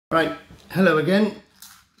Right, hello again.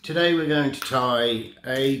 Today we're going to tie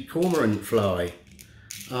a cormorant fly.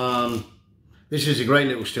 This is a great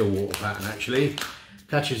little still water pattern actually.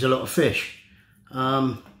 Catches a lot of fish.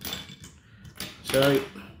 So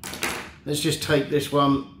let's just take this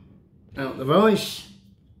one out the vise.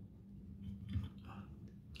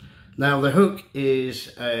 Now the hook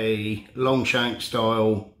is a long shank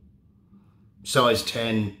style size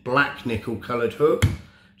 10 black nickel coloured hook.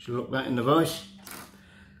 Should look that in the vise.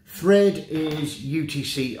 Thread is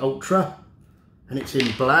UTC Ultra and it's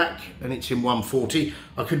in black and it's in 140.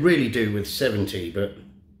 I could really do with 70, but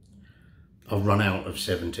I've run out of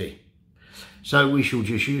 70. So we shall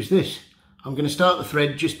just use this. I'm going to start the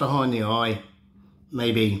thread just behind the eye,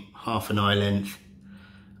 maybe half an eye length,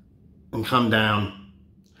 and come down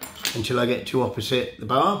until I get to opposite the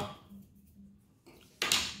barb.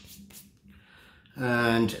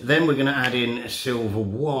 And then we're going to add in a silver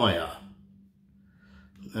wire.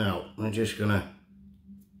 Now, we're just going to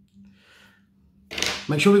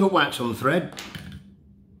make sure we've got wax on the thread.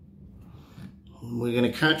 We're going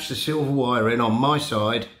to catch the silver wire in on my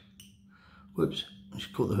side. Whoops, I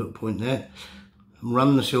just caught the hook point there.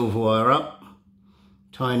 Run the silver wire up,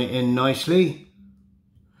 tying it in nicely.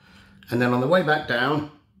 And then on the way back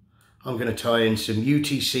down, I'm going to tie in some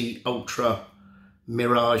UTC Ultra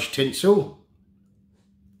Mirage tinsel.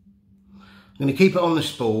 I'm going to keep it on the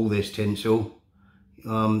spool, this tinsel.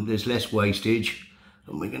 There's less wastage,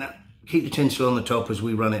 and we're going to keep the tinsel on the top as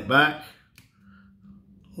we run it back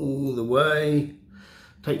all the way.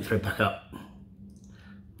 Take the thread back up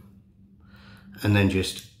and then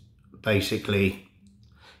just basically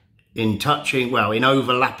in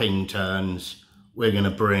overlapping turns we're going to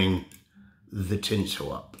bring the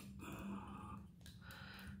tinsel up.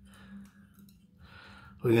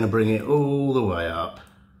 We're going to bring it all the way up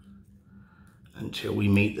until we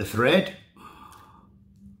meet the thread.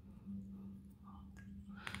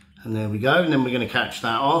 And there we go, and then we're going to catch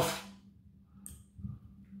that off.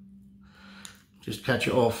 Just catch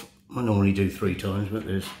it off. I normally do 3 times, but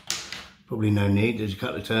there's probably no need. There's a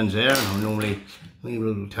couple of turns there, and I'll normally leave a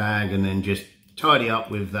little tag and then just tidy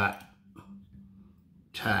up with that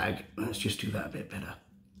tag. Let's just do that a bit better.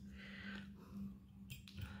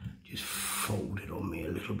 Just fold it on me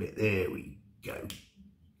a little bit. There we go.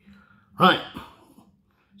 Right,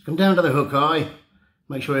 let's come down to the hook eye.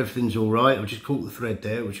 Make sure everything's all right. I've just caught the thread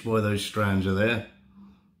there, which is why those strands are there.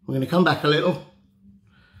 We're going to come back a little,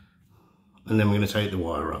 and then we're going to take the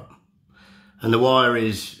wire up. And the wire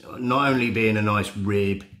is not only being a nice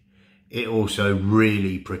rib, it also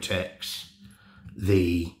really protects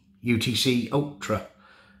the UTC Ultra,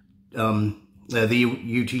 the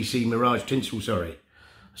UTC Mirage tinsel, sorry.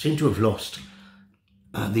 I seem to have lost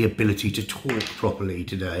the ability to talk properly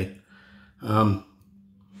today.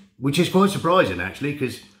 Which is quite surprising actually,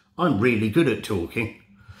 because I'm really good at talking.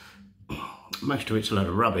 Most of it's a load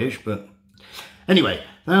of rubbish, but anyway,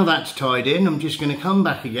 now that's tied in, I'm just going to come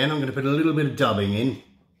back again. I'm going to put a little bit of dubbing in.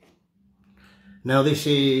 Now this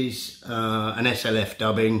is an SLF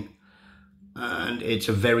dubbing, and it's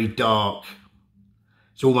a very dark,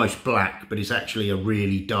 it's almost black, but it's actually a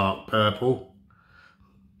really dark purple.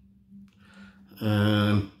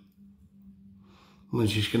 We're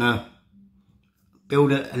just going to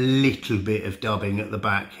build a little bit of dubbing at the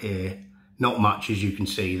back here. Not much, as you can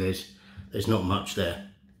see, there's not much there.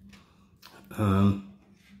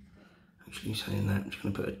 Actually saying that, I'm just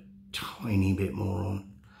going to put a tiny bit more on.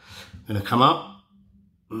 I'm going to come up.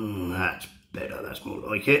 That's better, that's more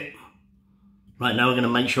like it. Right, now we're going to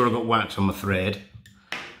make sure I've got wax on my thread.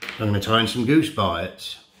 I'm going to tie in some goose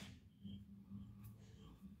bites.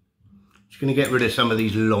 Just going to get rid of some of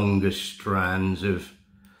these longer strands of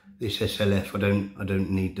this SLF. I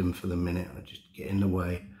don't need them for the minute. I just get in the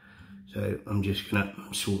way. So I'm just gonna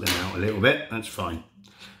sort them out a little bit. That's fine.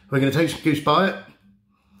 We're gonna take some goose bite.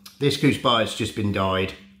 This goose bite's just been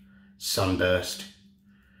dyed sunburst,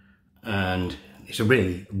 and it's a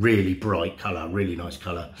really, really bright colour, really nice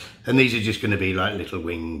colour. And these are just gonna be like little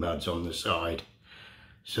wing buds on the side.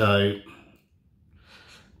 So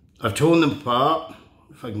I've torn them apart,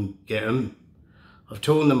 if I can get them. I've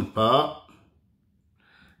torn them apart,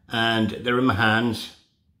 and they're in my hands,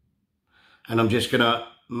 and I'm just gonna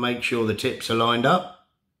make sure the tips are lined up,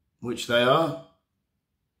 which they are.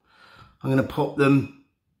 I'm gonna pop them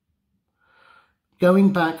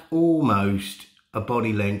going back almost a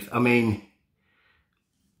body length. I mean,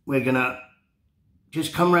 we're gonna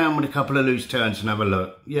just come around with a couple of loose turns and have a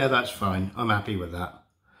look. Yeah, that's fine, I'm happy with that.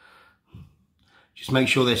 Just make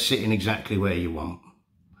sure they're sitting exactly where you want.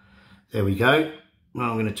 There we go.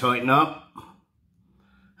 Now I'm gonna tighten up.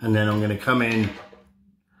 And then I'm going to come in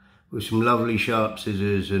with some lovely sharp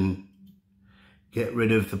scissors and get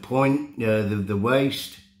rid of the point, the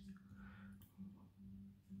waste.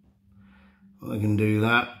 I can do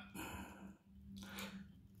that.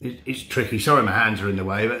 It's tricky. Sorry my hands are in the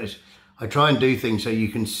way, but I try and do things so you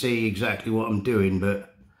can see exactly what I'm doing,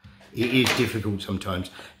 but it is difficult sometimes.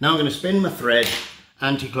 Now I'm going to spin my thread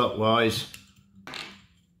anti-clockwise,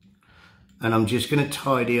 and I'm just going to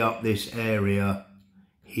tidy up this area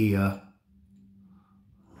here.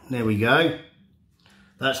 There we go.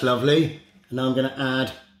 That's lovely. And now I'm going to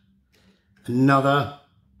add another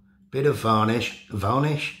bit of varnish.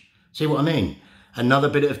 Varnish? See what I mean? Another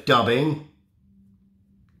bit of dubbing.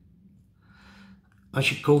 I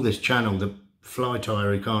should call this channel the Fly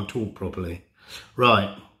Tyer Who Can't Talk Properly.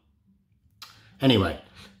 Right. Anyway,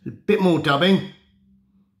 a bit more dubbing.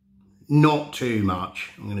 Not too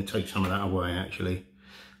much. I'm going to take some of that away, actually.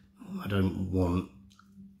 I don't want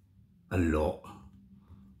a lot.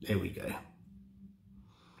 There we go.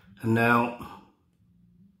 And now,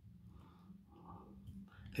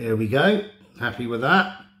 there we go. Happy with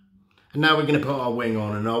that. And now we're going to put our wing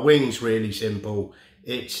on, and our wing's really simple.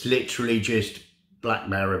 It's literally just black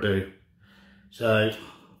marabou. So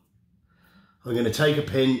I'm going to take a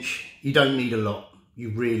pinch. You don't need a lot. You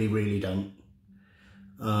really, really don't.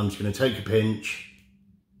 I'm just going to take a pinch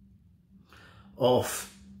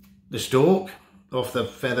off the stalk, off the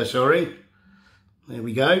feather, sorry. There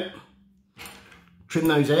we go. Trim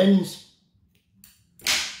those ends.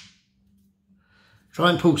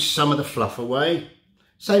 Try and pull some of the fluff away.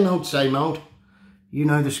 Same old, same old. You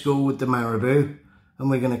know the score with the marabou. And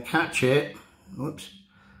we're going to catch it. Whoops.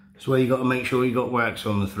 That's where you got to make sure you got wax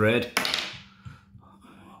on the thread.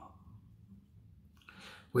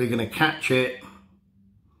 We're going to catch it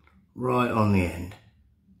right on the end.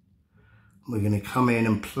 We're going to come in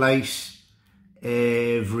and place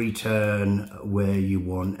every turn where you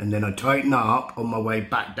want, and then I tighten up on my way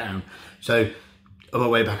back down. So on my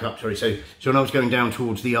way back up, sorry. So when I was going down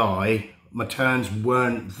towards the eye, my turns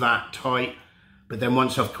weren't that tight, but then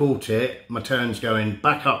once I've caught it, my turns going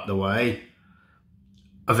back up the way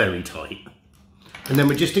are very tight. And then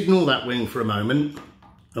we just ignore that wing for a moment,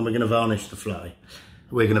 and we're going to varnish the fly.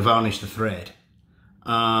 We're going to varnish the thread.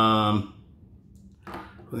 We're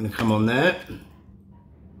going to come on there.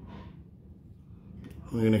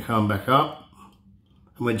 We're going to come back up,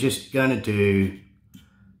 and we're just going to do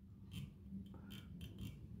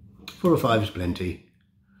 4 or 5 is plenty.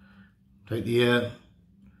 Take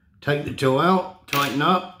the tool out, tighten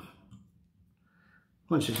up.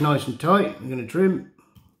 Once it's nice and tight, we're going to trim.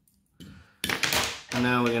 And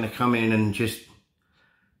now we're going to come in and just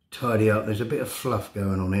tidy up. There's a bit of fluff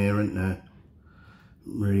going on here, isn't there?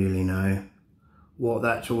 Really know what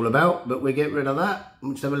that's all about, but we get rid of that.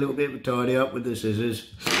 Let's have a little bit of a tidy up with the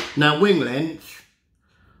scissors. Now wing length,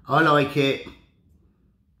 I like it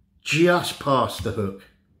just past the hook.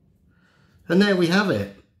 And there we have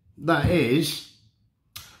it. That is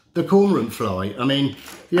the cormorant fly. I mean,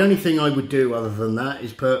 the only thing I would do other than that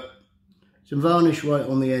is put some varnish right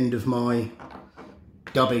on the end of my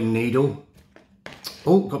dubbing needle.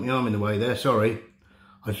 Oh, got my arm in the way there, sorry.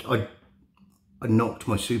 I knocked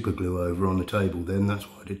my super glue over on the table then, that's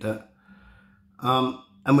why I did that.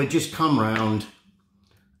 And we just come round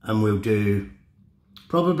and we'll do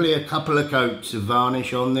probably a couple of coats of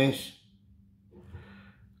varnish on this.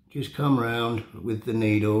 Just come round with the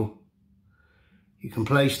needle. You can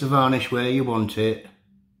place the varnish where you want it.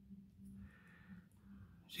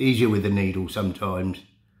 It's easier with the needle sometimes.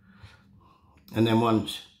 And then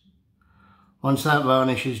once that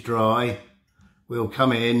varnish is dry, we'll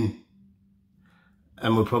come in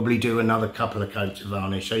and we'll probably do another couple of coats of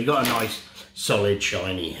varnish. So you've got a nice, solid,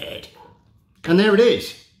 shiny head. And there it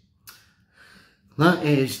is. That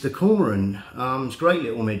is the Cormorant. It's a great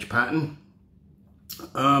little midge pattern.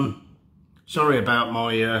 Sorry about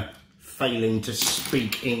my failing to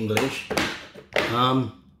speak English.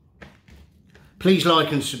 Please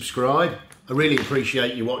like and subscribe. I really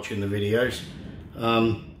appreciate you watching the videos.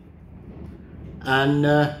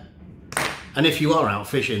 And if you are out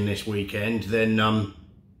fishing this weekend, then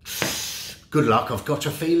good luck. I've got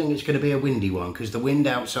a feeling it's going to be a windy one because the wind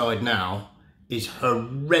outside now is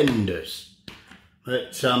horrendous.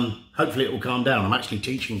 But hopefully it will calm down. I'm actually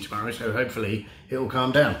teaching tomorrow, so hopefully it will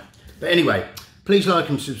calm down. But anyway, please like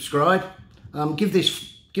and subscribe. Give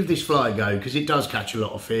this fly a go because it does catch a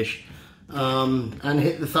lot of fish. And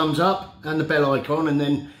hit the thumbs up and the bell icon, and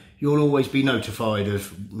then you'll always be notified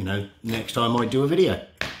of, next time I do a video.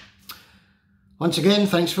 Once again,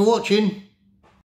 thanks for watching.